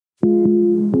Hello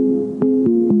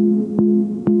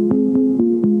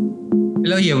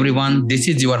everyone, this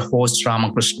is your host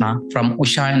Ramakrishna from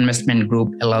Usha Investment Group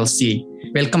LLC.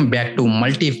 Welcome back to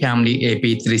Multifamily AP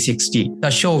 360, the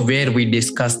show where we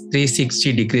discuss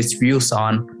 360 degrees views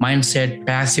on mindset,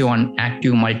 passive and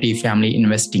active multifamily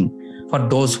investing for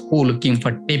those who are looking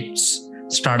for tips,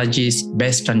 strategies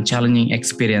based on challenging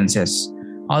experiences.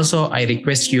 Also, I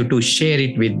request you to share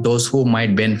it with those who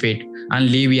might benefit and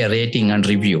leave a rating and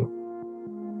review.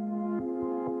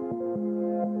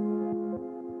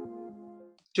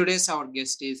 Today's our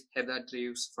guest is Heather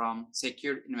Drews from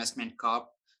Secured Investment Corp.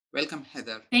 Welcome,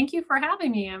 Heather. Thank you for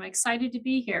having me. I'm excited to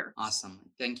be here. Awesome.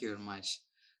 Thank you very much.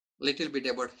 Little bit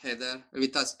about Heather.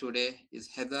 With us today is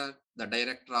Heather, the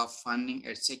Director of Funding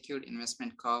at Secured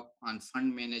Investment Corp and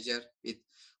Fund Manager with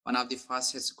one of the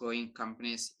fastest growing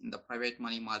companies in the private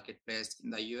money marketplace in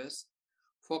the US,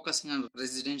 focusing on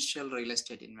residential real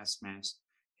estate investments.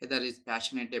 Heather is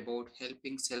passionate about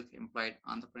helping self-employed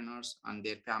entrepreneurs and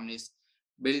their families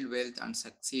build wealth and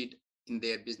succeed in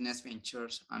their business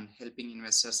ventures and helping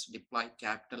investors deploy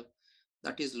capital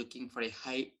that is looking for a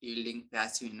high-yielding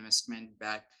passive investment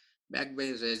backed by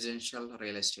residential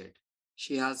real estate.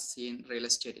 She has seen real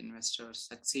estate investors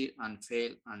succeed and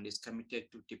fail and is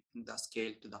committed to tipping the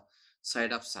scale to the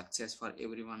side of success for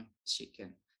everyone she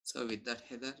can. So with that,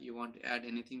 Heather, you want to add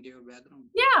anything to your background?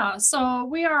 Yeah, so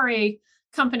we are a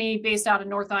company based out of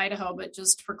North Idaho, but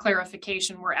just for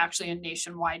clarification, we're actually a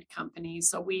nationwide company.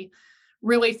 So we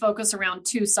really focus around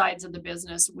two sides of the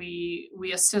business. We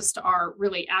assist our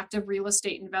really active real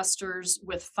estate investors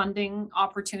with funding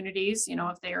opportunities,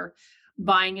 if they're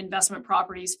buying investment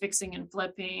properties, fixing and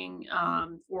flipping,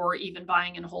 or even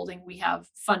buying and holding, we have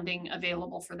funding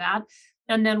available for that.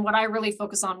 And then what I really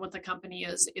focus on with the company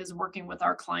is working with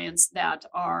our clients that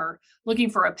are looking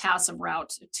for a passive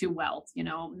route to wealth.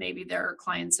 Maybe they're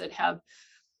clients that have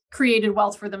created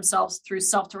wealth for themselves through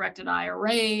self-directed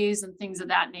IRAs and things of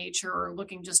that nature, or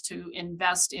looking just to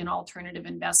invest in alternative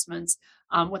investments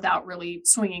without really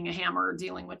swinging a hammer or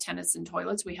dealing with tenants and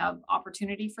toilets. We have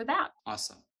opportunity for that.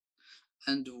 Awesome.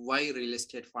 And why real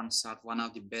estate funds are one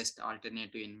of the best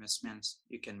alternative investments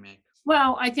you can make?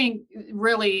 Well, I think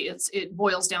really it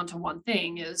boils down to one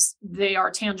thing: is they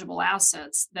are tangible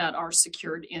assets that are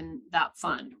secured in that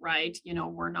fund, right?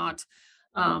 We're not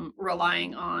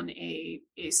relying on a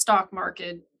stock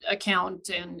market account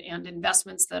and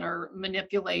investments that are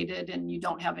manipulated and you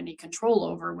don't have any control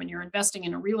over. When you're investing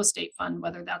in a real estate fund,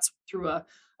 whether that's through a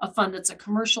fund that's a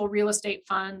commercial real estate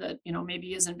fund that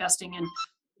maybe is investing in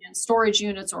storage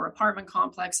units or apartment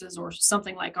complexes, or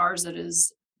something like ours that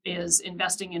is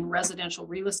investing in residential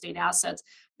real estate assets,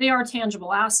 they are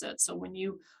tangible assets. So when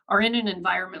you are in an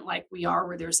environment like we are,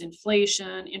 where there's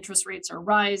inflation, interest rates are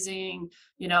rising,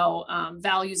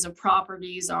 values of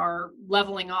properties are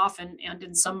leveling off and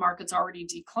in some markets already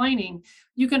declining,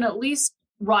 you can at least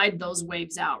ride those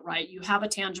waves out, right? You have a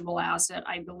tangible asset.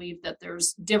 I believe that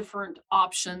there's different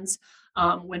options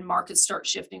when markets start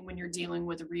shifting when you're dealing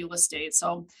with real estate.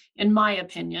 So in my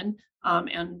opinion,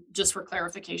 and just for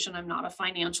clarification, I'm not a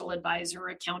financial advisor,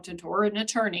 accountant, or an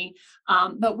attorney,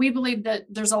 but we believe that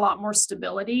there's a lot more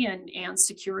stability and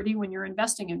security when you're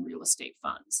investing in real estate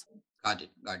funds. Got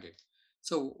it.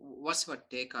 So what's your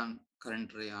take on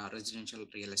current residential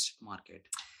real estate market?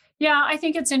 Yeah, I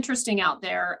think it's interesting out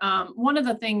there. One of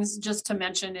the things just to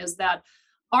mention is that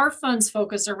our funds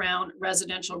focus around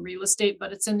residential real estate,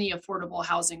 but it's in the affordable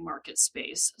housing market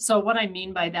space. So what I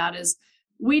mean by that is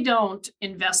we don't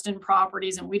invest in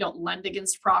properties and we don't lend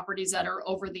against properties that are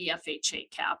over the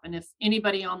FHA cap. And if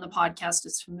anybody on the podcast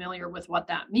is familiar with what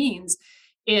that means,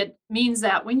 it means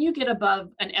that when you get above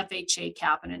an FHA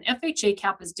cap, and an FHA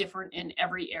cap is different in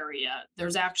every area,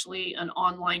 there's actually an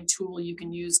online tool you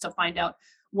can use to find out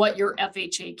what your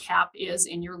FHA cap is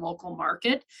in your local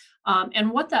market.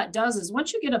 And what that does is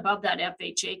once you get above that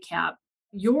FHA cap,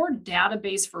 your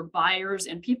database for buyers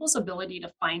and people's ability to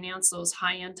finance those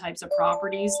high-end types of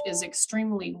properties is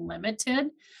extremely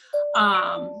limited.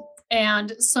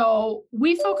 And so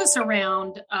we focus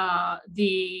around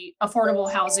the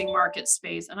affordable housing market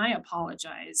space. And I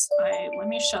apologize. Let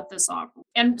me shut this off.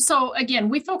 And so again,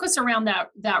 we focus around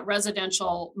that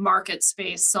residential market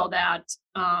space so that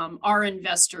our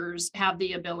investors have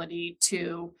the ability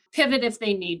to pivot if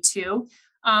they need to.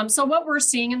 So what we're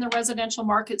seeing in the residential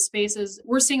market space is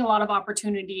we're seeing a lot of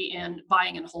opportunity in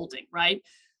buying and holding, right?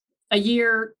 A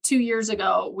year, 2 years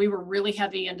ago, we were really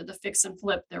heavy into the fix and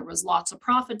flip. There was lots of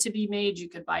profit to be made. You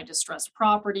could buy distressed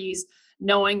properties,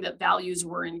 knowing that values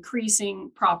were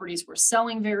increasing, properties were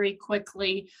selling very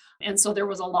quickly. And so there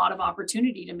was a lot of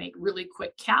opportunity to make really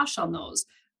quick cash on those.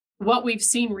 what we've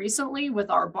seen recently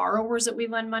with our borrowers that we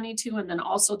lend money to, and then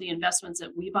also the investments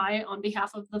that we buy on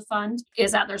behalf of the fund,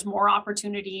 is that there's more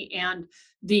opportunity and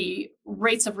the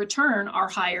rates of return are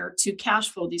higher to cash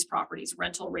flow these properties.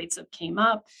 Rental rates have came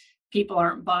up. People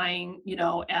aren't buying,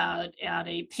 at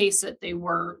a pace that they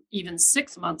were even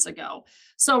 6 months ago.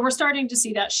 So we're starting to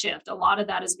see that shift. A lot of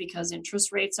that is because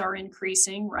interest rates are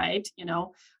increasing, right?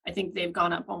 I think they've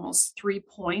gone up almost 3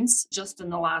 points just in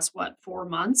the last, 4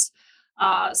 months.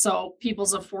 So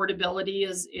people's affordability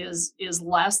is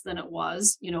less than it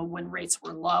was, when rates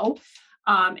were low.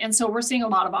 And so we're seeing a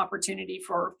lot of opportunity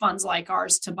for funds like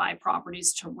ours to buy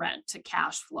properties to rent, to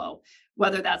cash flow,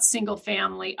 whether that's single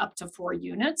family up to 4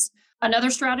 units.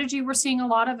 Another strategy we're seeing a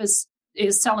lot of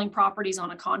is selling properties on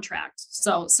a contract.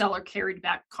 So seller carried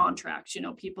back contracts.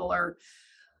 People are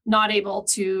not able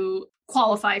to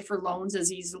qualify for loans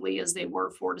as easily as they were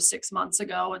 4 to 6 months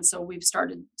ago. And so we've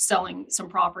started selling some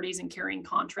properties and carrying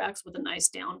contracts with a nice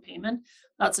down payment.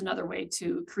 That's another way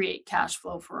to create cash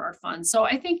flow for our fund. So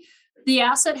I think the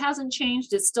asset hasn't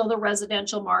changed. It's still the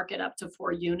residential market up to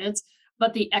 4 units,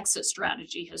 but the exit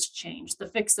strategy has changed. The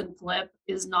fix and flip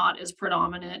is not as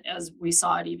predominant as we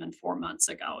saw it even 4 months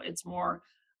ago. It's more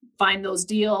find those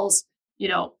deals,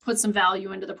 put some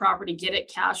value into the property, get it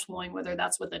cash flowing, whether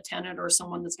that's with a tenant or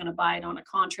someone that's going to buy it on a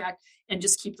contract, and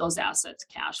just keep those assets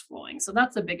cash flowing. So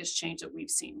that's the biggest change that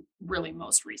we've seen really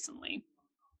most recently.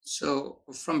 So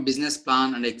from business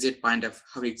plan and exit point of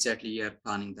how exactly you're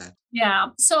planning that? Yeah.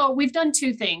 So we've done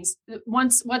 2 things.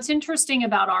 What's interesting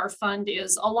about our fund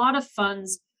is a lot of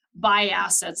funds buy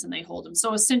assets and they hold them.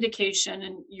 So a syndication,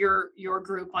 and your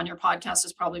group on your podcast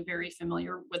is probably very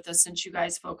familiar with this since you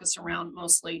guys focus around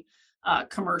mostly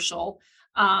commercial.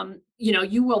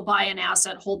 You will buy an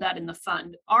asset, hold that in the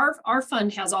fund. Our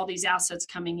fund has all these assets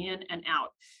coming in and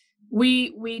out.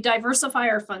 We diversify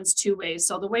our funds 2 ways.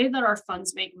 So the way that our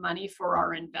funds make money for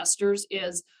our investors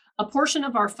is a portion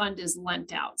of our fund is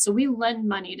lent out. So we lend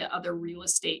money to other real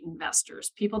estate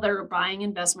investors, people that are buying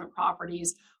investment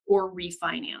properties or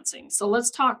refinancing. So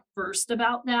let's talk first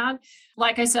about that.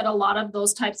 Like I said, a lot of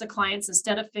those types of clients,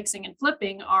 instead of fixing and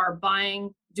flipping, are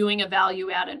buying, doing a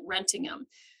value add and renting them.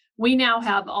 We now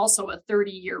have also a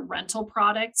 30-year rental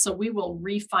product. So we will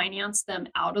refinance them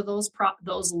out of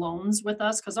those loans with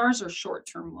us, because ours are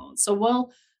short-term loans. So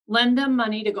we'll lend them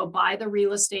money to go buy the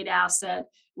real estate asset.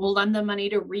 We'll lend them money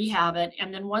to rehab it.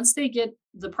 And then once they get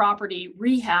the property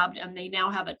rehabbed and they now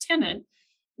have a tenant,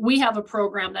 we have a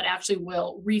program that actually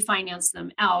will refinance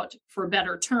them out for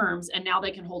better terms. And now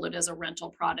they can hold it as a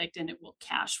rental product and it will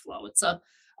cash flow. It's a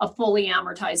fully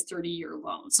amortized 30-year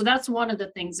loan. So that's one of the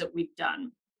things that we've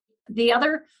done. The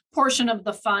other portion of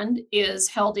the fund is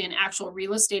held in actual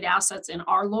real estate assets in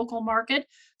our local market.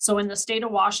 So in the state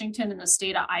of Washington and the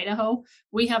state of Idaho,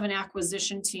 we have an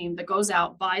acquisition team that goes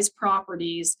out, buys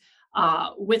properties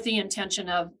with the intention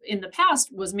of, in the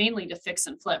past, was mainly to fix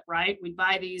and flip, right? We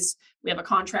buy these, we have a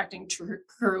contracting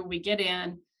crew, we get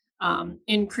in,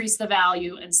 increase the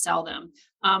value and sell them.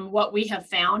 What we have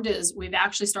found is we've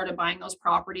actually started buying those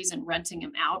properties and renting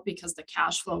them out because the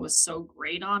cash flow is so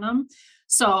great on them.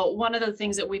 So one of the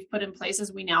things that we've put in place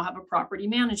is we now have a property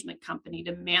management company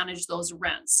to manage those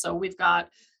rents. So we've got,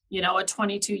 a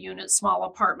 22 unit small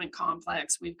apartment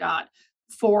complex. We've got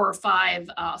 4 or 5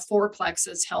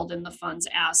 fourplexes held in the fund's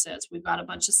assets. We've got a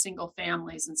bunch of single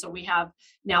families. And so we have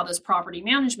now this property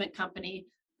management company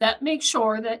that makes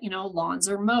sure that, lawns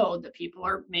are mowed, that people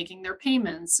are making their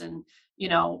payments and,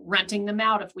 renting them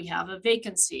out if we have a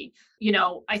vacancy.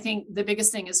 I think the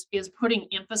biggest thing is putting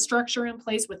infrastructure in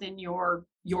place within your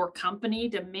company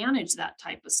to manage that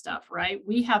type of stuff, right?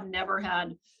 We have never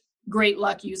had great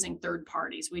luck using third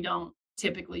parties. We don't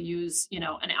typically use,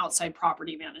 an outside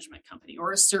property management company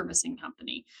or a servicing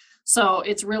company. So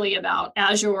it's really about,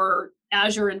 as your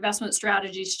investment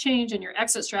strategies change and your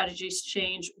exit strategies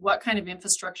change, what kind of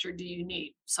infrastructure do you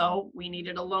need? So we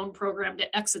needed a loan program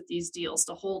to exit these deals,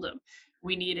 to hold them.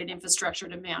 We needed infrastructure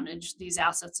to manage these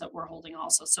assets that we're holding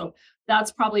also. So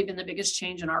that's probably been the biggest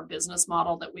change in our business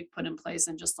model that we've put in place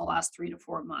in just the last 3 to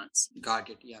 4 months.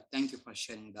 Got it. Yeah. Thank you for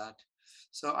sharing that.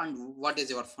 So, and what is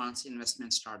your fund's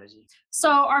investment strategy? So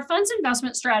our fund's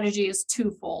investment strategy is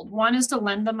twofold. One is to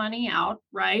lend the money out,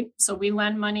 right? So we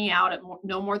lend money out at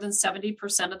no more than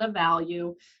 70% of the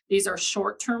value. These are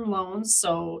short-term loans.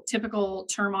 So typical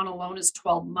term on a loan is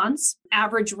 12 months.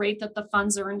 Average rate that the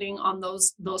fund's earning on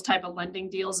those type of lending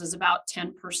deals is about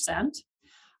 10%.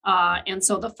 And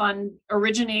so the fund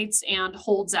originates and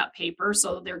holds that paper.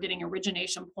 So they're getting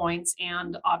origination points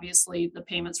and obviously the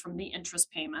payments from the interest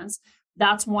payments.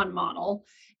 That's one model.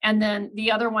 And then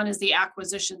the other one is the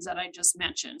acquisitions that I just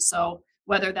mentioned. So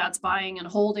whether that's buying and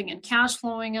holding and cash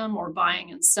flowing them or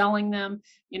buying and selling them.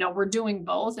 We're doing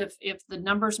both. If the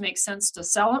numbers make sense to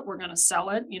sell it, we're going to sell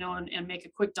it, and make a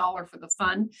quick dollar for the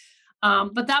fund.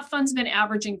 But that fund's been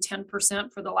averaging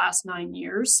 10% for the last 9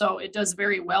 years. So it does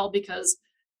very well because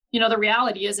the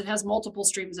reality is it has multiple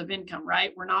streams of income,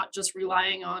 right? We're not just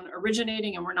relying on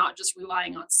originating and we're not just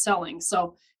relying on selling.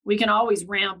 So we can always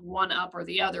ramp one up or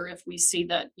the other if we see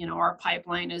that, our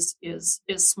pipeline is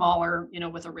smaller,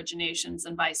 with originations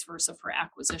and vice versa for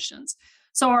acquisitions.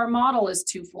 So our model is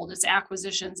twofold. It's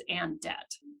acquisitions and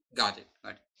debt. Got it.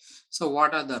 Got it. So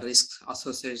what are the risks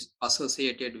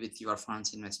associated with your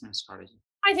fund's investment strategy?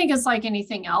 I think it's like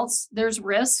anything else. There's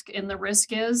risk, and the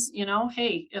risk is,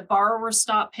 hey, if borrowers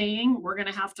stop paying, we're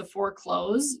going to have to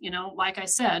foreclose. Like I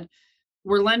said,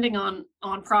 we're lending on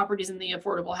properties in the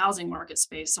affordable housing market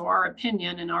space. So our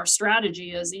opinion and our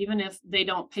strategy is, even if they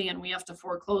don't pay and we have to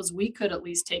foreclose, we could at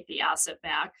least take the asset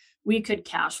back. We could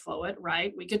cash flow it,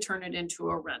 right? We could turn it into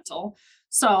a rental.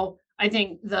 So I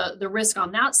think the risk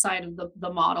on that side of the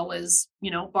model is,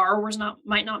 borrowers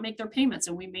might not make their payments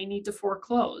and we may need to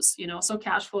foreclose, so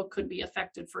cash flow could be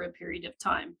affected for a period of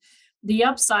time. The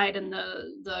upside and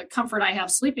the comfort I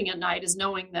have sleeping at night is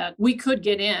knowing that we could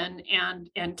get in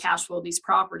and cash flow these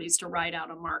properties to ride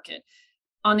out a market.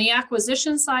 On the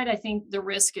acquisition side, I think the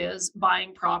risk is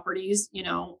buying properties,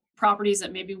 properties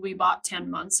that maybe we bought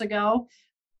 10 months ago.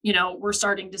 We're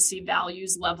starting to see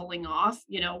values leveling off.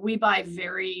 We buy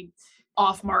very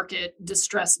off-market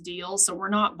distressed deals. So we're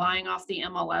not buying off the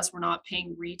MLS. We're not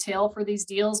paying retail for these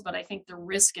deals. But I think the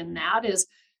risk in that is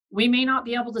we may not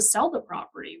be able to sell the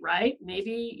property, right?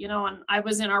 Maybe, and I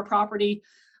was in our property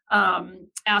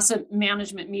asset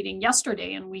management meeting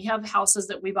yesterday, and we have houses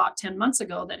that we bought 10 months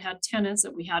ago that had tenants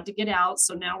that we had to get out.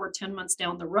 So now we're 10 months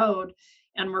down the road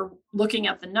and we're looking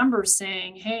at the numbers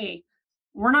saying, hey,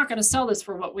 we're not going to sell this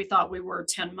for what we thought we were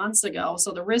 10 months ago.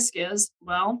 So the risk is,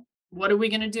 well, what are we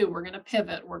going to do? We're going to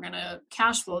pivot. We're going to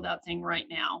cash flow that thing right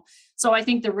now. So I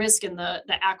think the risk in the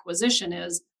acquisition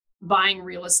is buying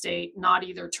real estate, not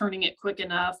either turning it quick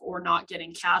enough or not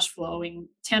getting cash flowing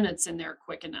tenants in there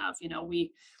quick enough.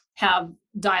 We have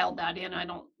dialed that in.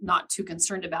 Not too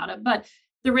concerned about it, but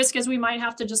the risk is we might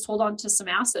have to just hold on to some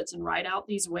assets and ride out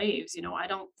these waves. I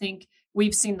don't think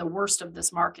we've seen the worst of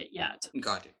this market yet.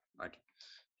 Got it.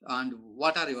 And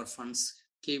what are your fund's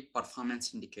key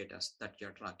performance indicators that you're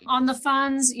tracking? On the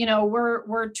funds,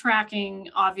 we're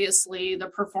tracking obviously the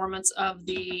performance of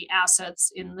the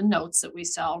assets in the notes that we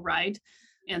sell, right?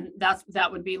 And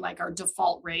that would be like our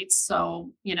default rates.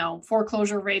 So,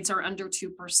 foreclosure rates are under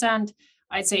 2%.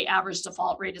 I'd say average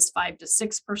default rate is 5 to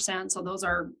 6%. So those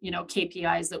are,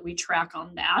 KPIs that we track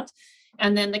on that.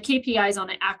 And then the KPIs on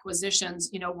the acquisitions,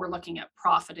 we're looking at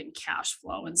profit and cash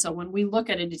flow. And so when we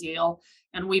look at a deal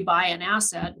and we buy an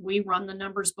asset, we run the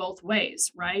numbers both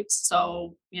ways, right?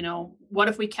 So, what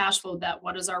if we cash flowed that?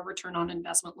 What does our return on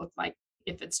investment look like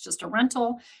if it's just a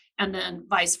rental? And then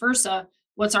vice versa,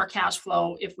 what's our cash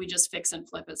flow if we just fix and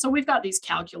flip it? So we've got these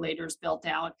calculators built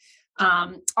out.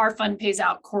 Our fund pays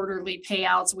out quarterly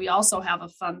payouts. We also have a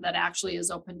fund that actually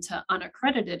is open to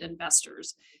unaccredited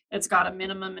investors. It's got a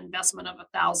minimum investment of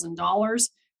 $1,000.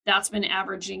 That's been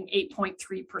averaging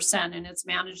 8.3%, and it's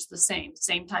managed the same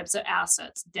types of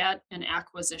assets, debt and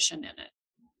acquisition in it.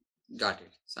 Got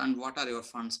it. So, and what are your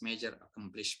fund's major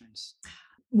accomplishments?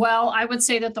 Well, I would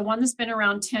say that the one that's been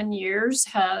around 10 years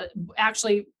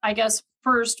actually, I guess,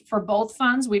 first for both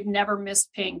funds, we've never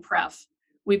missed paying pref.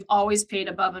 We've always paid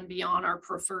above and beyond our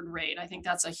preferred rate. I think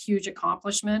that's a huge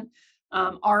accomplishment.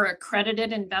 Our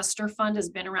accredited investor fund has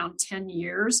been around 10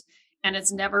 years, and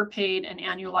it's never paid an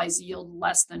annualized yield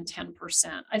less than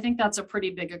 10%. I think that's a pretty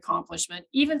big accomplishment,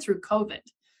 even through COVID.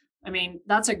 I mean,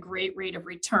 that's a great rate of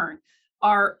return.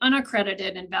 Our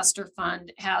unaccredited investor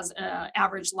fund has an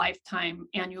average lifetime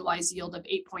annualized yield of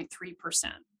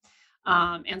 8.3%.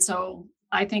 And so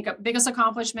I think a biggest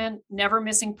accomplishment, never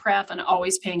missing pref and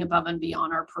always paying above and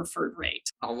beyond our preferred rate.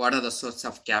 What are the sources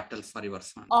of capital for your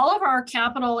fund? All of our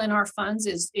capital in our funds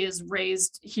is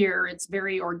raised here. It's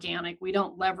very organic. We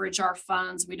don't leverage our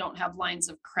funds. We don't have lines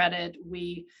of credit.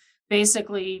 We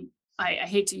basically, I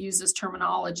hate to use this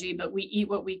terminology, but we eat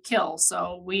what we kill.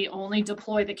 So we only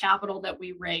deploy the capital that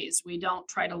we raise. We don't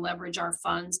try to leverage our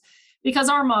funds, because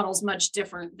our model is much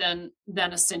different than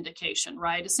a syndication,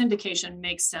 right? A syndication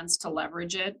makes sense to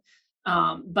leverage it,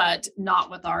 but not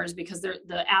with ours, because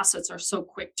the assets are so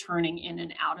quick turning in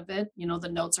and out of it. The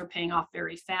notes are paying off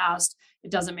very fast. It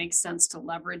doesn't make sense to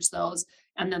leverage those.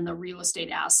 And then the real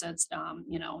estate assets,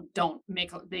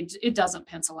 it doesn't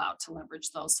pencil out to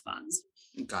leverage those funds.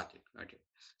 Got it.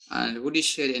 And would you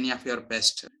share any of your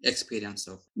best experience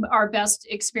so Our best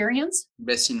experience,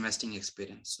 best investing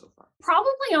experience so far?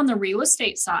 probably on the real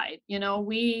estate side.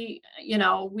 We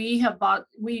have bought,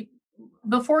 we,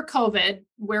 before COVID,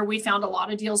 where we found a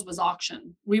lot of deals was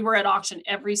auction. We were at auction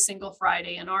every single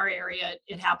Friday in our area.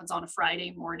 It happens on a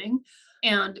Friday morning.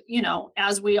 And,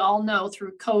 as we all know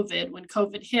through COVID, when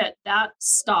COVID hit, that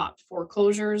stopped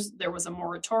foreclosures. There was a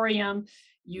moratorium.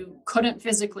 You couldn't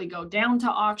physically go down to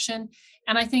auction.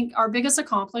 And I think our biggest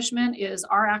accomplishment is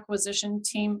our acquisition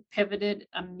team pivoted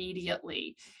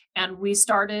immediately. And we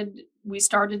started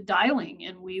dialing,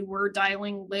 and we were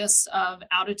dialing lists of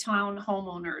out of town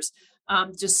homeowners,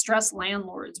 distressed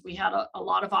landlords. We had a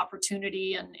lot of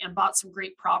opportunity, and bought some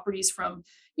great properties from,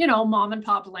 mom and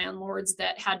pop landlords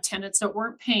that had tenants that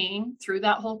weren't paying through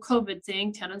that whole COVID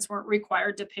thing. Tenants weren't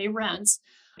required to pay rents.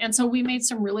 And so we made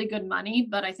some really good money.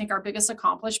 But I think our biggest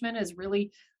accomplishment is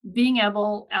really being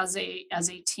able as a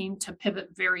team to pivot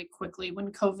very quickly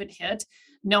when COVID hit,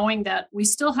 knowing that we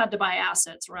still had to buy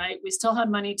assets, right? We still had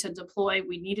money to deploy.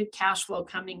 We needed cash flow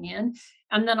coming in.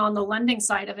 And then on the lending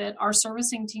side of it, our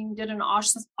servicing team did an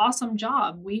awesome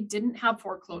job. We didn't have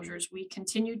foreclosures. We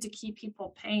continued to keep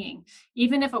people paying,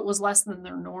 even if it was less than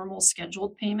their normal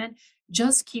scheduled payment,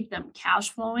 just keep them cash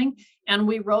flowing. And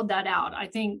we rode that out. I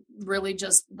think really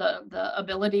just the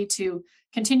ability to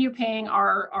continue paying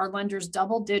our lenders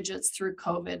double digits through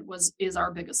COVID is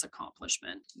our biggest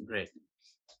accomplishment. Great.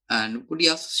 And would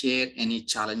you also share any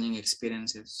challenging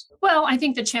experiences? Well, I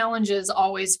think the challenge is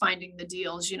always finding the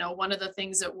deals. One of the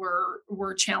things that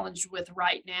we're challenged with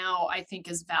right now, I think,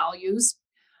 is values.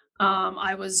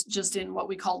 I was just in what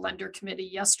we call lender committee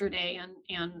yesterday,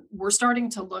 and we're starting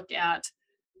to look at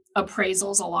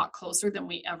appraisals a lot closer than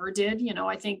we ever did.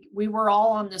 I think we were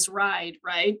all on this ride,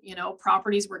 right?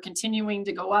 Properties were continuing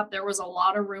to go up. There was a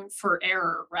lot of room for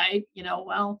error, right?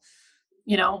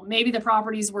 Maybe the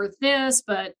property's worth this,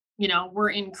 but we're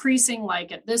increasing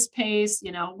like at this pace.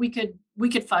 We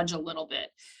could fudge a little bit.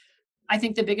 I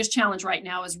think the biggest challenge right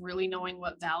now is really knowing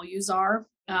what values are,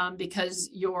 because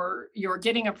you're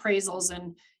getting appraisals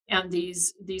and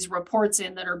these reports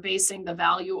in that are basing the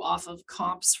value off of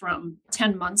comps from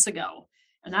 10 months ago.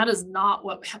 And that is not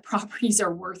what properties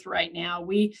are worth right now.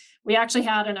 We actually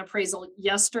had an appraisal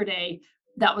yesterday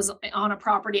that was on a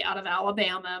property out of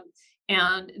Alabama,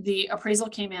 and the appraisal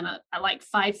came in at like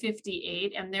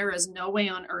 558, and there is no way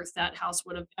on earth that house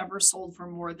would have ever sold for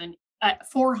more than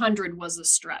 400 was a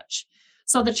stretch.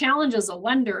 So the challenge as a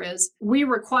lender is we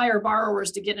require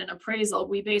borrowers to get an appraisal.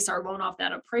 We base our loan off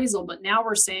that appraisal, but now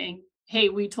we're saying, hey,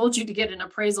 we told you to get an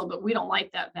appraisal, but we don't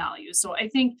like that value. So I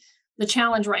think the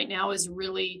challenge right now is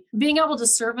really being able to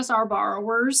service our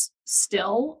borrowers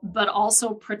still, but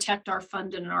also protect our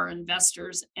fund and our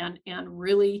investors, and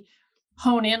really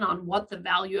hone in on what the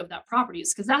value of that property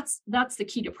is, because that's the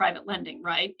key to private lending,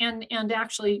 right? And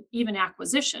actually even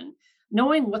acquisition,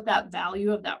 knowing what that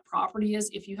value of that property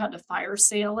is if you had to fire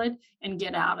sale it and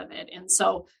get out of it. And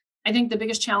so I think the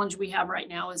biggest challenge we have right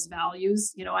now is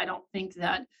values. I don't think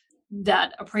that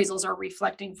appraisals are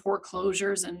reflecting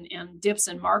foreclosures and dips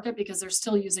in market, because they're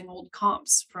still using old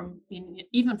comps from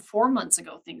even 4 months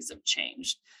ago. Things have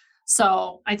changed.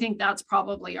 So I think that's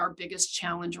probably our biggest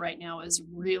challenge right now, is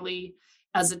really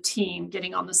as a team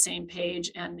getting on the same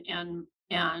page and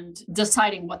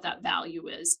deciding what that value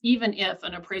is. Even if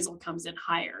an appraisal comes in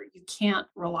higher, you can't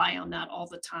rely on that all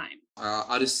the time.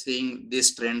 Are you seeing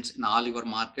these trends in all your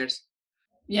markets?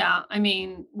 Yeah, I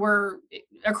mean, we're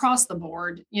across the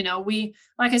board.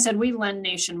 Like I said, we lend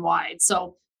nationwide.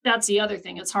 So that's the other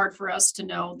thing. It's hard for us to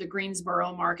know the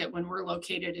Greensboro market when we're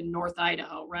located in North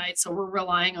Idaho, right? So we're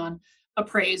relying on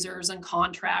appraisers and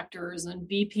contractors and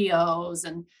BPOs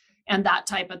and that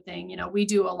type of thing. We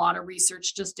do a lot of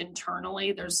research just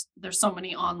internally. There's so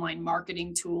many online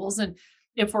marketing tools, and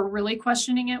if we're really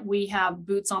questioning it, we have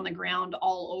boots on the ground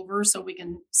all over, so we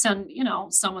can send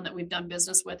someone that we've done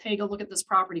business with, hey, go look at this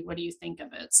property, what do you think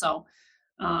of it? So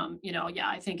yeah,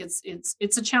 I think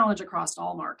it's a challenge across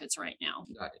all markets right now.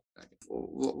 Got it. Got it.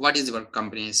 What is your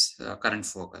company's current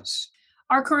focus?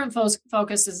 Our current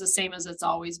focus is the same as it's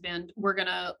always been. We're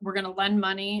gonna lend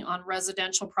money on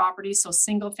residential properties, so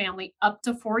single family up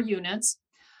to 4 units.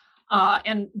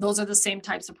 And those are the same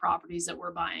types of properties that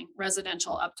we're buying,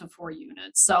 residential up to 4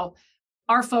 units. So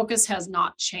our focus has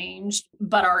not changed,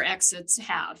 but our exits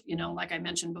have. Like I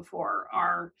mentioned before,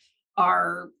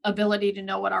 our ability to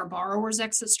know what our borrowers'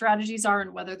 exit strategies are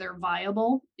and whether they're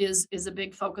viable is a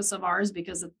big focus of ours,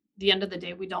 because at the end of the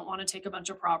day, we don't want to take a bunch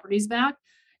of properties back.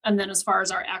 And then as far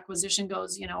as our acquisition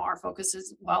goes, our focus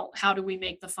is, well, how do we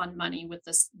make the fund money with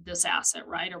this asset,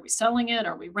 right? Are we selling it?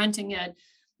 Are we renting it?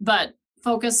 But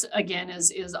focus again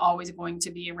is always going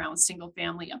to be around single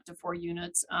family up to 4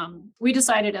 units. We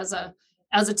decided as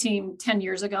a team 10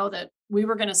 years ago that we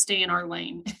were going to stay in our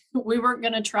lane. We weren't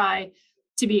going to try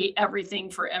to be everything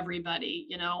for everybody.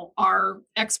 You know, our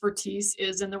expertise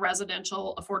is in the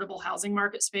residential affordable housing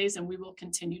market space, and we will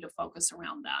continue to focus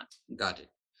around that. Got it.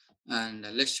 And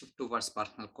let's shift towards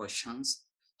personal questions.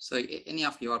 So, any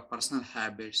of your personal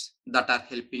habits that are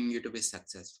helping you to be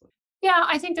successful? Yeah,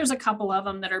 I think there's a couple of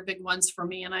them that are big ones for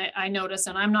me, and I notice,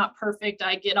 and I'm not perfect.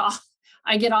 I get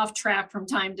off track from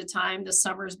time to time. The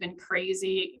summer's been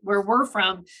crazy. Where we're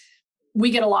from,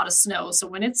 we get a lot of snow. So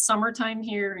when it's summertime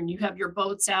here and you have your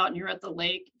boats out and you're at the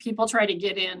lake, people try to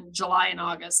get in July and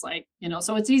August, like, you know,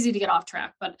 so it's easy to get off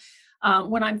track. But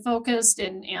when I'm focused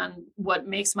and what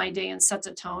makes my day and sets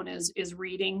a tone is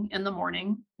reading in the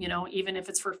morning, you know, even if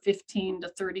it's for 15 to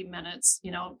 30 minutes,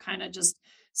 you know, kind of just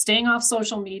staying off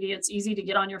social media. It's easy to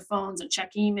get on your phones and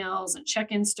check emails and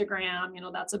check Instagram. You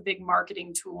know, that's a big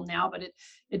marketing tool now, but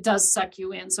it does suck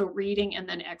you in. So reading and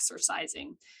then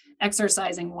exercising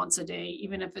once a day,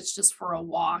 even if it's just for a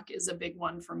walk, is a big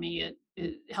one for me.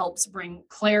 It helps bring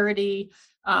clarity.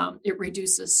 It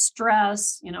reduces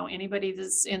stress. You know, anybody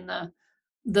that's in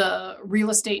the real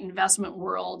estate investment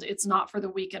world, it's not for the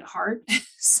weak at heart.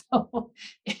 So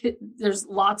there's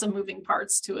lots of moving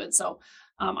parts to it. So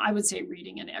I would say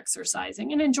reading and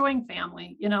exercising and enjoying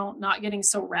family, you know, not getting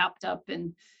so wrapped up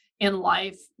in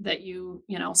life that you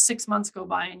know, 6 months go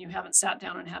by and you haven't sat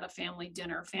down and had a family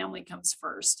dinner. Family comes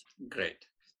first. Great.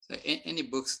 So, any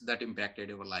books that impacted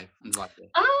your life and what way?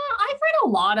 I've read a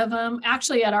lot of them.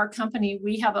 Actually, at our company,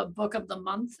 we have a book of the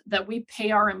month that we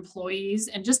pay our employees.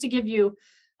 And just to give you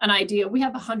an idea, we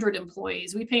have 100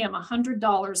 employees. We pay them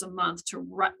 $100 a month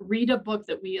to read a book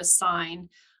that we assign,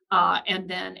 and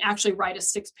then actually write a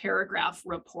 6-paragraph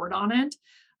report on it.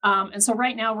 And so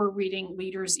right now we're reading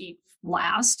Leaders Eat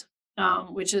Last,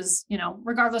 which is, you know,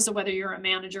 regardless of whether you're a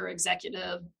manager,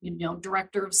 executive, you know,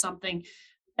 director of something,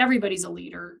 everybody's a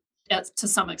leader to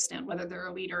some extent, whether they're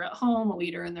a leader at home, a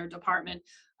leader in their department.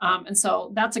 And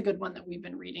so that's a good one that we've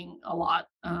been reading a lot,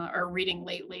 or reading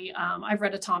lately. I've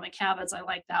read Atomic Habits. I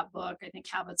like that book. I think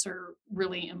habits are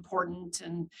really important.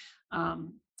 And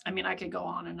I mean, I could go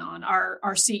on and on.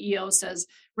 Our CEO says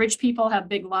rich people have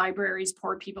big libraries,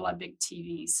 poor people have big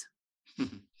TVs.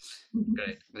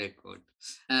 Great quote.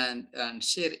 And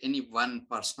share any one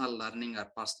personal learning or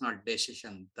personal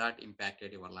decision that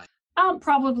impacted your life.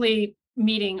 Probably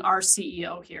meeting our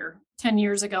CEO here. 10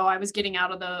 years ago, I was getting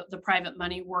out of the private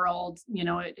money world. You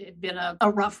know, it had been a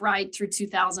rough ride through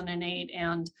 2008,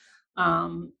 and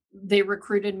they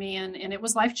recruited me, and it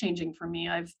was life-changing for me.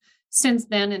 I've since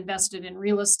then invested in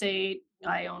real estate.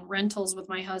 I own rentals with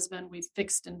my husband. We've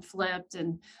fixed and flipped,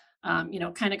 and you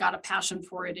know, kind of got a passion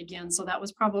for it again. So that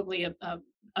was probably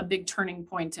a big turning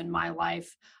point in my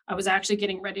life. I was actually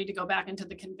getting ready to go back into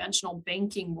the conventional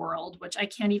banking world, which I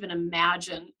can't even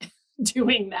imagine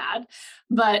doing that.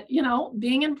 But, you know,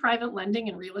 being in private lending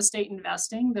and real estate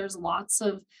investing, there's lots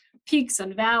of peaks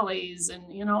and valleys.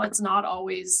 And, you know, it's not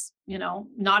always, you know,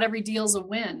 not every deal's a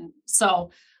win. So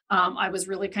I was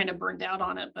really kind of burned out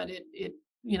on it, but it,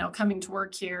 you know, coming to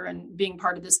work here and being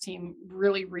part of this team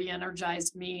really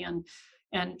re-energized me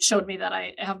and showed me that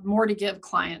I have more to give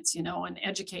clients, you know, and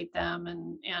educate them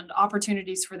and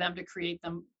opportunities for them to create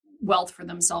them wealth for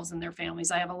themselves and their families.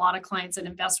 I have a lot of clients that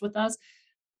invest with us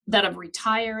that have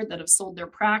retired, that have sold their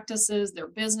practices, their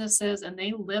businesses, and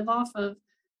they live off of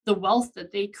the wealth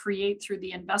that they create through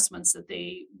the investments that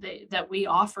that we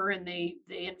offer, and they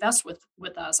invest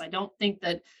with us. I don't think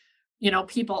that, you know,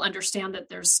 people understand that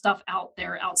there's stuff out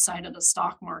there outside of the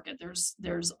stock market.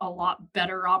 There's a lot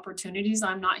better opportunities.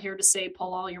 I'm not here to say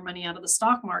pull all your money out of the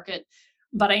stock market,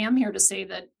 but I am here to say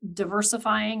that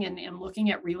diversifying and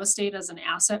looking at real estate as an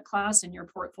asset class in your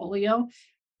portfolio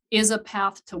is a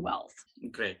path to wealth.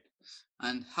 Great.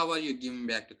 And how are you giving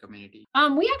back to community?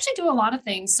 We actually do a lot of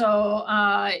things. So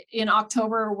in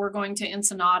October, we're going to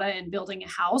Ensenada and building a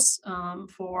house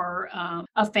for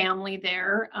a family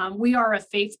there. We are a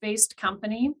faith-based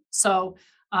company. So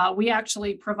we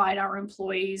actually provide our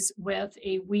employees with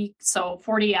a week, so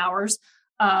 40 hours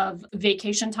of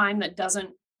vacation time that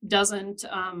doesn't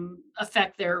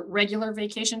affect their regular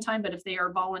vacation time. But if they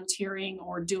are volunteering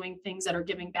or doing things that are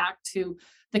giving back to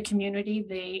the community,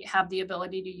 they have the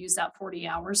ability to use that 40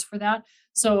 hours for that.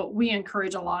 So we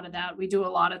encourage a lot of that. We do a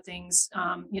lot of things,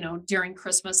 you know, during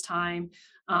Christmas time,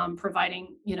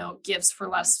 providing, you know, gifts for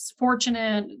less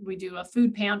fortunate. We do a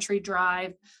food pantry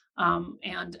drive.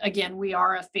 And again, we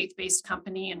are a faith-based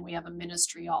company and we have a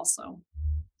ministry also.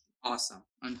 Awesome.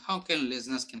 And how can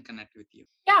listeners can connect with you?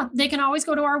 Yeah, they can always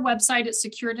go to our website at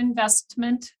Secured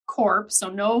Investment Corp. So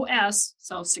no S,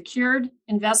 so Secured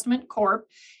Investment Corp.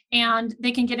 And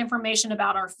they can get information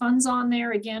about our funds on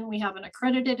there. Again, we have an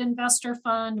accredited investor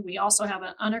fund. We also have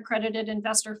an unaccredited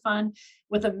investor fund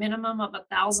with a minimum of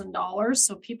 $1,000.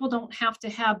 So people don't have to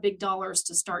have big dollars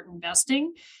to start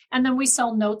investing. And then we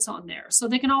sell notes on there. So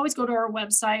they can always go to our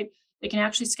website. They can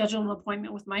actually schedule an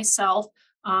appointment with myself.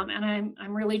 And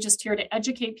I'm really just here to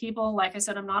educate people. Like I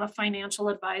said, I'm not a financial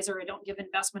advisor. I don't give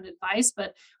investment advice,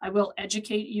 but I will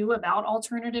educate you about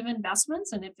alternative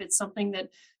investments. And if it's something that,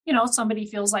 somebody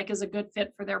feels like is a good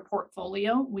fit for their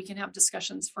portfolio, we can have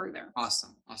discussions further.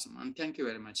 Awesome. And thank you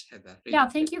very much, Heather. Yeah,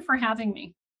 thank you for having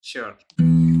me. Sure.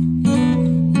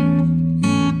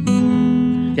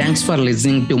 Thanks for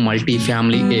listening to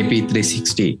Multifamily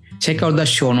AP360. Check out the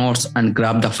show notes and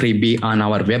grab the freebie on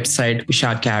our website,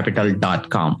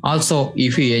 ushacapital.com. Also,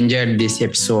 if you enjoyed this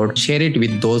episode, share it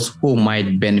with those who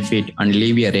might benefit and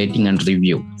leave a rating and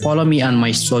review. Follow me on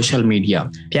my social media.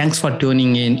 Thanks for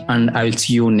tuning in, and I will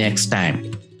see you next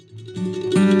time.